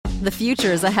The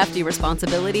future is a hefty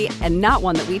responsibility and not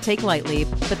one that we take lightly,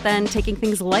 but then taking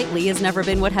things lightly has never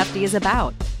been what Hefty is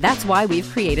about. That's why we've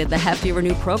created the Hefty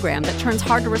Renew program that turns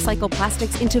hard-to-recycle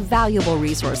plastics into valuable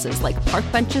resources like park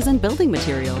benches and building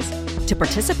materials. To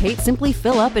participate, simply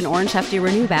fill up an orange Hefty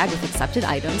Renew bag with accepted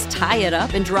items, tie it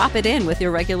up, and drop it in with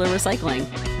your regular recycling.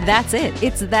 That's it.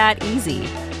 It's that easy.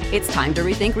 It's time to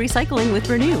rethink recycling with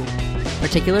Renew.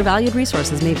 Particular valued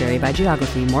resources may vary by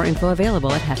geography. More info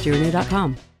available at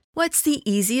heftyrenew.com. What's the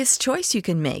easiest choice you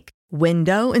can make?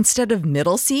 Window instead of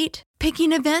middle seat?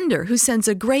 Picking a vendor who sends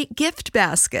a great gift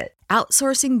basket?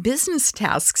 Outsourcing business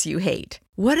tasks you hate?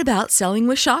 What about selling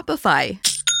with Shopify?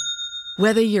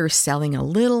 Whether you're selling a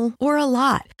little or a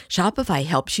lot, Shopify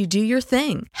helps you do your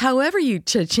thing, however you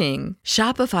cha-ching.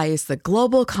 Shopify is the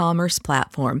global commerce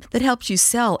platform that helps you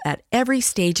sell at every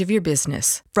stage of your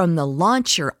business. From the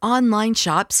launch your online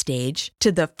shop stage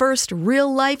to the first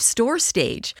real-life store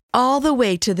stage, all the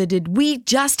way to the did we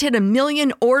just hit a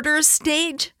million orders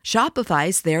stage.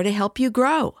 Shopify's there to help you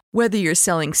grow. Whether you're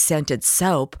selling scented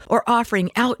soap or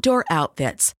offering outdoor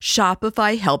outfits,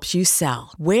 Shopify helps you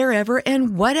sell. Wherever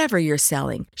and whatever you're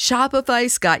selling,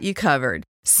 Shopify's got you covered.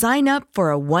 Sign up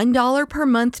for a $1 per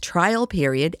month trial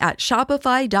period at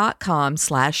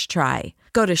shopify.com/try.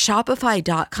 Go to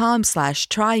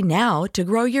shopify.com/try now to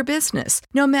grow your business,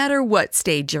 no matter what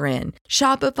stage you're in.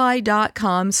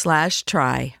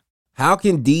 Shopify.com/try. How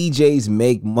can DJs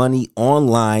make money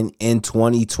online in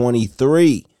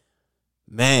 2023?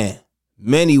 Man,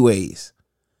 many ways.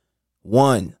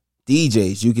 One,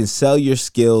 DJs, you can sell your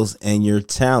skills and your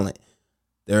talent.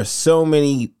 There are so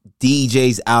many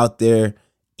DJs out there,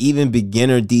 even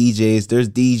beginner DJs. There's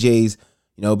DJs,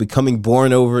 becoming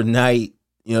born overnight.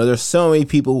 There's so many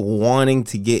people wanting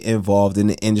to get involved in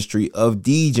the industry of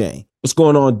DJing. What's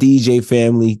going on, DJ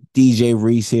family? DJ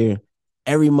Reese here.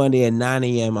 Every Monday at 9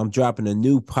 a.m., I'm dropping a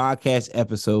new podcast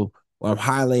episode where I'm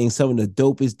highlighting some of the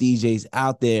dopest DJs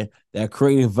out there that are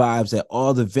creating vibes at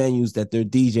all the venues that they're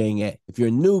DJing at. If you're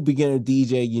a new beginner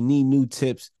DJ, you need new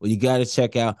tips, well, you got to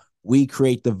check out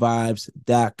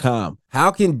WeCreateTheVibes.com. How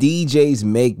can DJs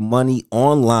make money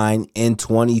online in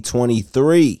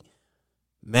 2023?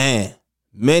 Man,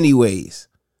 many ways.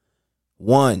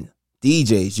 One,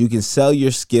 DJs, you can sell your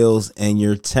skills and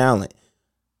your talent.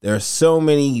 There are so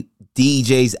many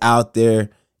DJs out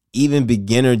there, even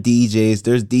beginner DJs.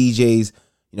 There's DJs,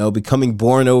 becoming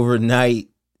born overnight.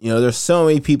 There's so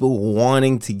many people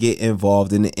wanting to get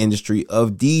involved in the industry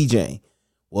of DJing.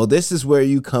 Well, this is where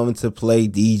you come into play,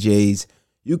 DJs.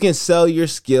 You can sell your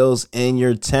skills and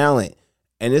your talent.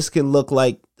 And this can look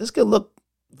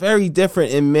very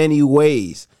different in many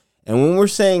ways. And when we're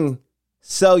saying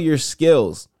sell your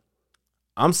skills,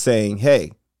 I'm saying,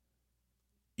 hey,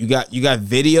 you got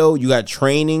video, you got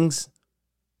trainings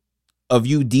of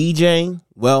you DJing.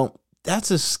 Well, that's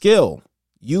a skill.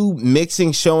 You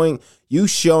mixing, showing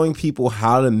people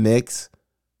how to mix,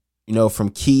 from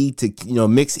key to,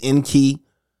 mix in key.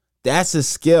 That's a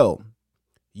skill.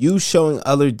 You showing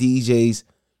other DJs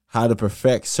how to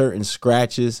perfect certain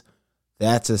scratches.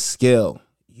 That's a skill.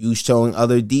 You showing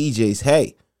other DJs,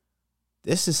 hey,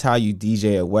 this is how you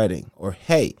DJ a wedding. Or,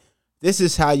 hey, this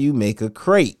is how you make a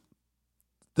crate.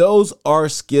 Those are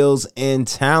skills and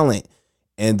talent.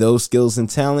 And those skills and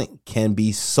talent can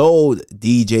be sold,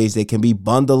 DJs. They can be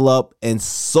bundled up and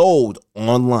sold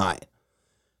online.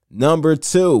 Number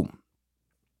two,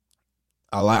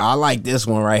 I like this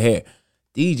one right here.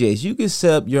 DJs, you can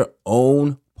set up your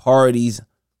own parties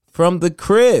from the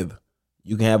crib.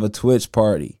 You can have a Twitch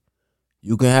party.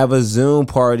 You can have a Zoom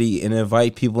party and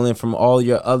invite people in from all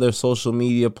your other social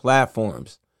media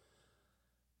platforms.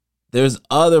 There's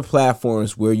other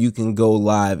platforms where you can go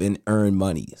live and earn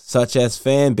money, such as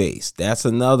Fanbase. That's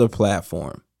another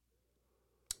platform.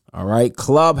 All right.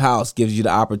 Clubhouse gives you the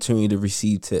opportunity to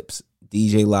receive tips.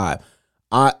 DJ Live.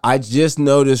 I just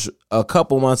noticed a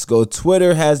couple months ago,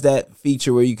 Twitter has that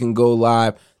feature where you can go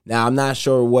live. Now, I'm not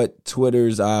sure what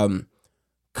Twitter's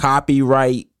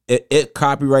copyright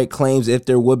claims, if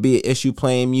there would be an issue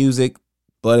playing music.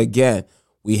 But again,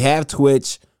 we have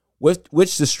Twitch,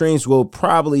 which the streams will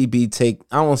probably be I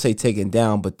don't want to say taken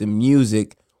down, but the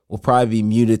music will probably be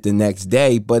muted the next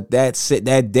day. But that's it.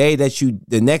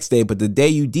 The next day, but the day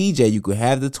you DJ, you could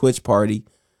have the Twitch party,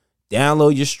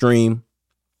 download your stream,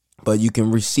 but you can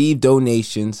receive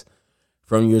donations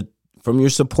from your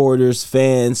supporters,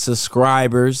 fans,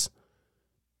 subscribers,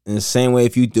 in the same way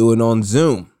if you do it on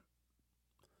Zoom.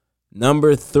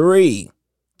 Number three,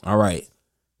 all right,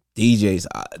 DJs,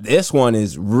 this one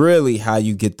is really how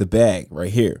you get the bag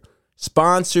right here.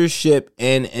 Sponsorship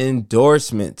and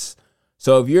endorsements.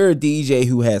 So if you're a DJ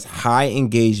who has high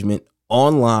engagement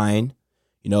online,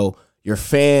 Your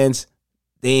fans,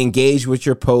 they engage with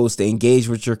your posts, they engage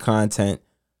with your content.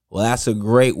 Well, that's a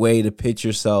great way to pitch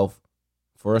yourself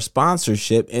for a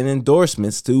sponsorship and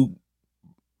endorsements to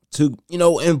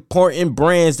important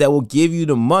brands that will give you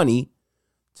the money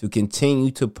to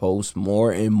continue to post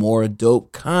more and more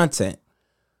dope content.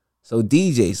 So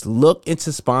DJs, look into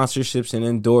sponsorships and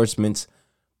endorsements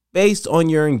based on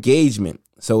your engagement.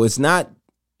 So it's not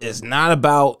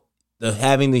about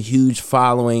having the huge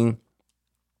following,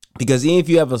 because even if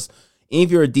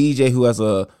you're a DJ who has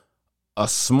a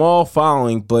small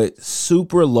following but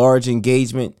super large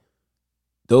engagement,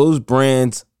 those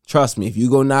brands, trust me, if you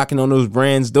go knocking on those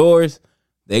brands' doors,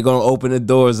 they're going to open the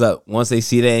doors up once they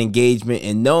see that engagement,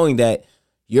 and knowing that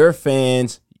your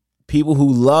fans, people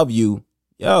who love you,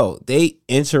 they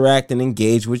interact and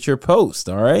engage with your post,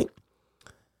 all right?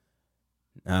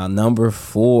 Now, number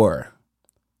 4,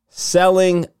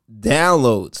 selling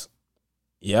downloads.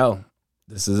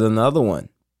 This is another one.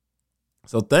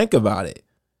 So think about it.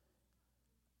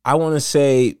 I want to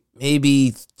say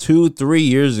maybe 2-3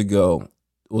 years ago,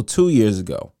 2 years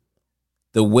ago,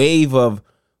 the wave of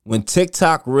when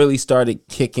TikTok really started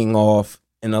kicking off,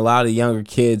 and a lot of younger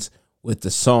kids with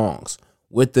the songs,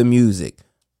 with the music,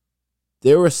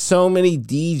 there were so many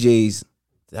DJs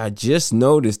that I just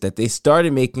noticed that they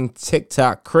started making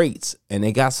TikTok crates, and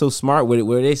they got so smart with it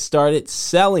where they started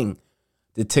selling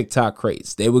the TikTok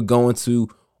crates. They would go into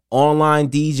online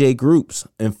DJ groups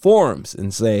and forums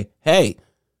and say, hey,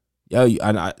 you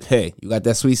got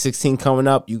that Sweet 16 coming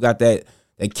up. You got that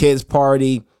kids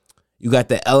party. You got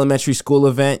the elementary school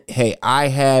event. Hey, I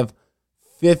have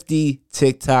 50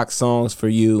 TikTok songs for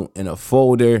you in a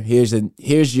folder. Here's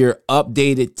your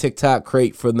updated TikTok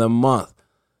crate for the month.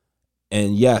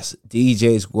 And yes,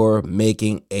 DJs were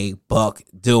making a buck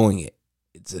doing it.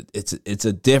 It's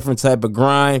a different type of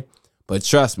grind, but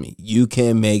trust me, you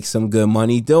can make some good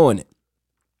money doing it.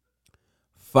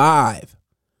 5,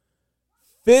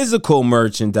 physical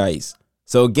merchandise.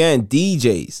 So again,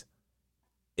 DJs,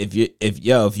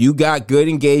 if you got good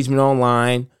engagement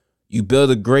online, you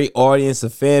build a great audience, a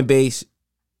fan base,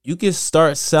 you can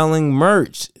start selling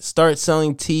merch, start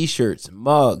selling t-shirts,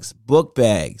 mugs, book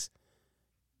bags,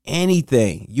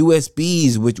 anything,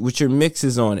 USBs with your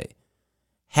mixes on it,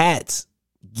 hats,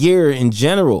 gear in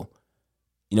general.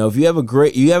 If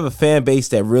you have a fan base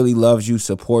that really loves you,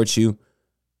 supports you,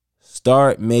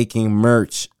 start making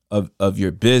merch of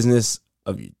your business,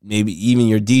 of maybe even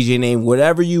your DJ name,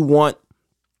 whatever you want.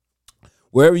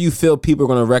 Wherever you feel people are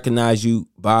going to recognize you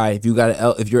by, if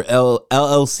you're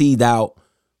LLC'd out,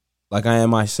 like I am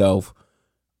myself,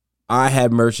 I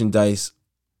have merchandise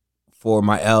for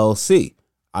my LLC.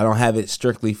 I don't have it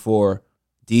strictly for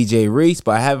DJ Reese,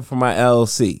 but I have it for my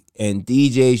LLC. And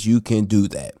DJs, you can do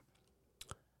that.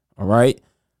 All right.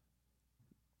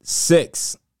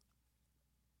 6.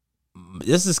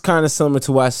 This is kind of similar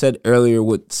to what I said earlier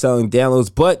with selling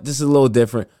downloads, but this is a little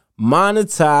different.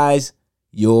 Monetize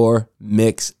your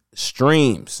mix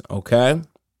streams, okay?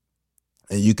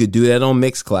 And you could do that on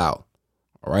Mixcloud.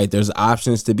 All right, there's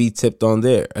options to be tipped on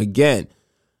there. Again,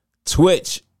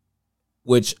 Twitch,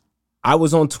 which I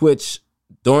was on Twitch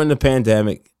during the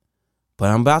pandemic, but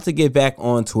I'm about to get back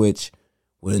on Twitch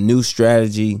with a new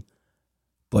strategy.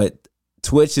 But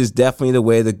Twitch is definitely the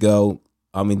way to go.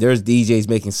 I mean, there's DJs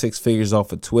making 6 figures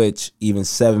off of Twitch, even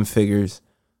 7 figures.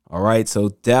 All right, so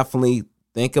definitely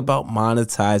think about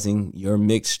monetizing your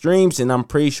mixed streams, and I'm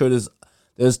pretty sure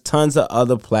there's tons of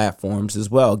other platforms as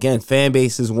well. Again,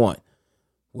 Fanbase is one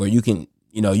where you can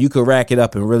rack it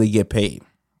up and really get paid.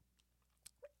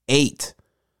 8,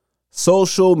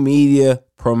 social media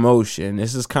promotion.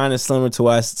 This is kind of similar to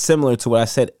what I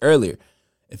said earlier.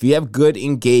 If you have good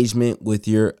engagement with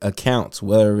your accounts,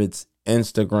 whether it's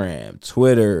Instagram,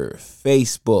 Twitter,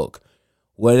 Facebook,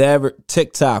 whatever,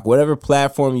 TikTok, whatever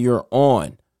platform you're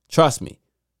on, trust me,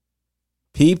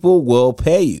 people will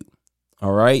pay you.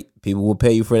 All right? People will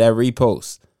pay you for that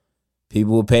repost.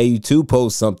 People will pay you to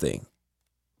post something.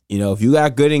 If you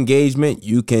got good engagement,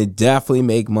 you can definitely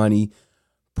make money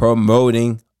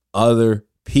promoting other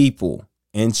people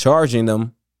and charging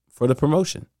them for the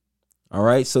promotion. All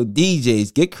right? So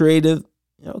DJs, get creative,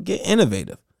 get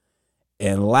innovative.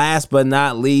 And last but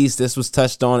not least, this was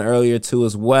touched on earlier too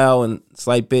as well, and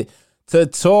slight bit,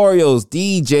 tutorials.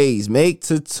 DJs, make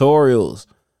tutorials.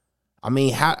 I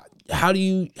mean, how do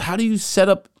you set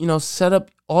up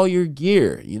all your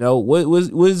gear? What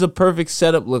does a perfect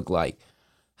setup look like?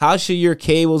 How should your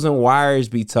cables and wires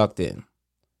be tucked in?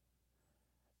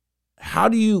 How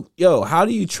do you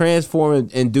transform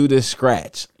and do this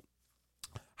scratch?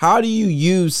 How do you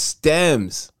use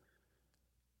stems?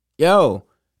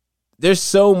 there's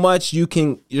so much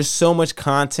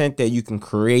content that you can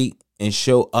create and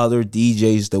show other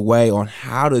DJs the way on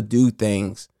how to do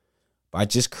things by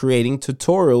just creating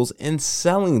tutorials and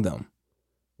selling them,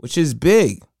 which is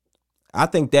big. I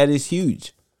think that is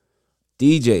huge.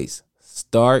 DJs,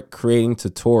 start creating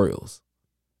tutorials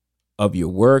of your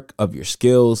work, of your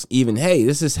skills. Even, hey,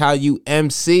 this is how you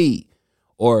MC,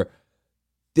 or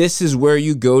this is where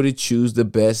you go to choose the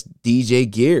best DJ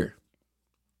gear.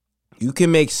 You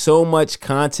can make so much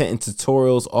content and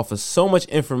tutorials off of so much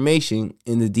information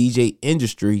in the DJ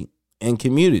industry and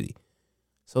community.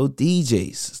 So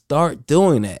DJs, start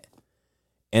doing that.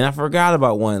 And I forgot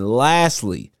about one.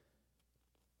 Lastly,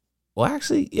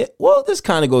 this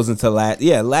kind of goes into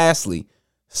lastly,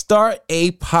 start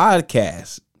a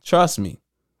podcast. Trust me.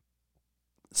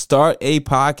 Start a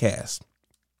podcast.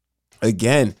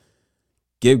 Again,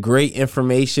 give great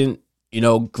information.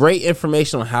 Great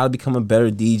information on how to become a better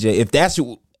DJ. If that's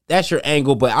your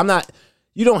angle, but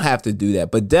you don't have to do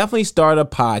that. But definitely start a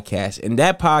podcast. And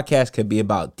that podcast could be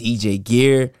about DJ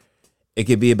gear. It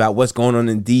could be about what's going on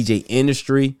in the DJ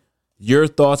industry. Your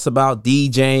thoughts about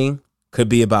DJing. Could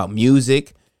be about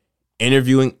music.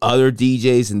 Interviewing other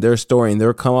DJs and their story and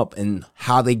their come up and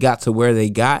how they got to where they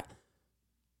got.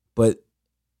 But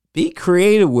be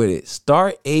creative with it.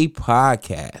 Start a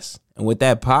podcast. And with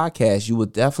that podcast, you will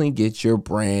definitely get your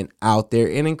brand out there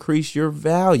and increase your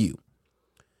value.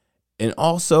 And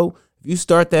also, if you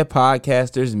start that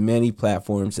podcast, there's many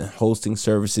platforms and hosting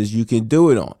services you can do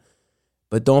it on.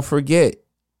 But don't forget,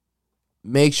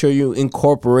 make sure you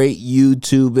incorporate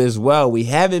YouTube as well. We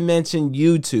haven't mentioned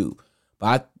YouTube, but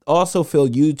I also feel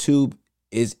YouTube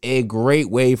is a great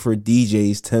way for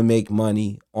DJs to make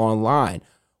money online.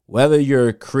 Whether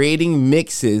you're creating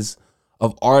mixes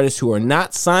of artists who are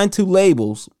not signed to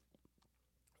labels,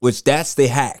 which that's the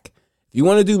hack. If you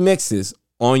want to do mixes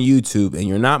on YouTube and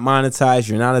you're not monetized,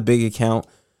 you're not a big account,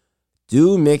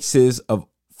 do mixes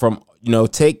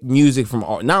take music from,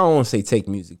 not I don't want to say take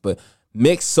music, but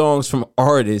mix songs from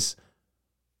artists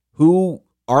who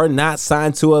are not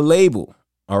signed to a label.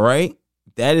 All right.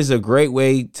 That is a great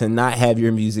way to not have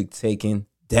your music taken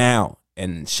down.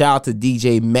 And shout out to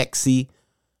DJ Mexi.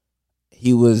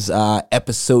 He was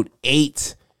episode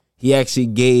 8. He actually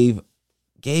gave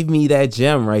me that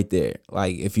gem right there.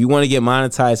 Like, if you want to get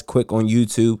monetized quick on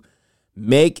YouTube,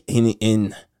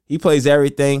 he plays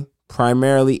everything,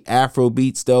 primarily Afro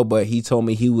beats though, but he told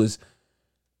me he was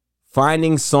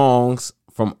finding songs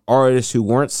from artists who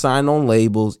weren't signed on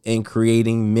labels and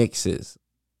creating mixes.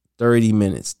 30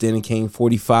 minutes, then it came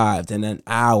 45, then an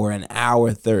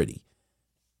hour 30.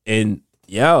 And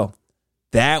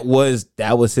that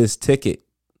was his ticket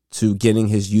to getting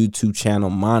his YouTube channel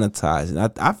monetized. And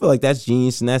I feel like that's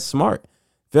genius and that's smart.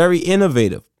 Very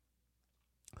innovative.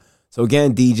 So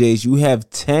again, DJs, you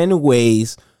have 10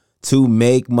 ways to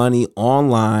make money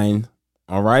online,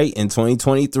 all right, in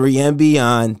 2023 and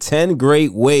beyond. 10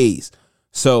 great ways.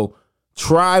 So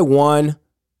try one.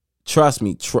 Trust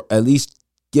me, at least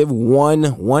give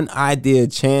one idea a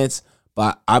chance.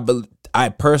 But I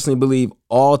personally believe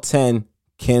all 10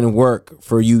 can work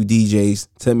for you DJs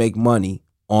to make money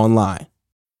online.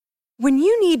 When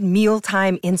you need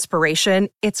mealtime inspiration,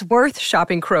 it's worth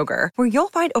shopping Kroger, where you'll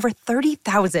find over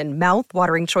 30,000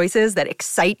 mouth-watering choices that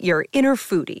excite your inner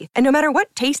foodie. And no matter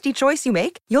what tasty choice you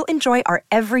make, you'll enjoy our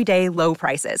everyday low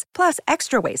prices, plus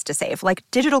extra ways to save, like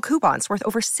digital coupons worth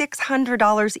over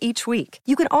 $600 each week.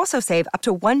 You can also save up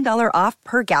to $1 off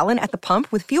per gallon at the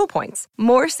pump with fuel points.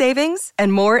 More savings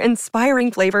and more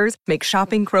inspiring flavors make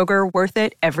shopping Kroger worth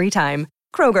it every time.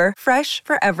 Kroger, fresh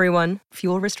for everyone.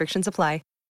 Fuel restrictions apply.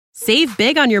 Save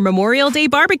big on your Memorial Day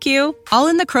barbecue, all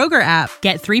in the Kroger app.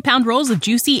 Get 3-pound rolls of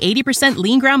juicy 80%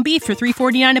 lean ground beef for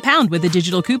 $3.49 a pound with a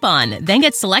digital coupon. Then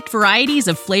get select varieties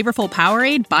of flavorful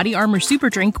Powerade, Body Armor Super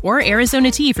Drink, or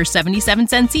Arizona tea for 77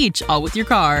 cents each, all with your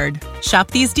card.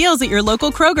 Shop these deals at your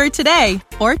local Kroger today,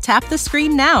 or tap the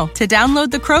screen now to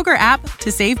download the Kroger app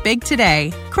to save big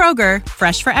today. Kroger,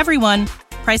 fresh for everyone.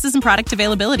 Prices and product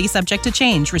availability subject to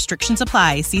change. Restrictions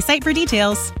apply. See site for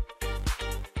details.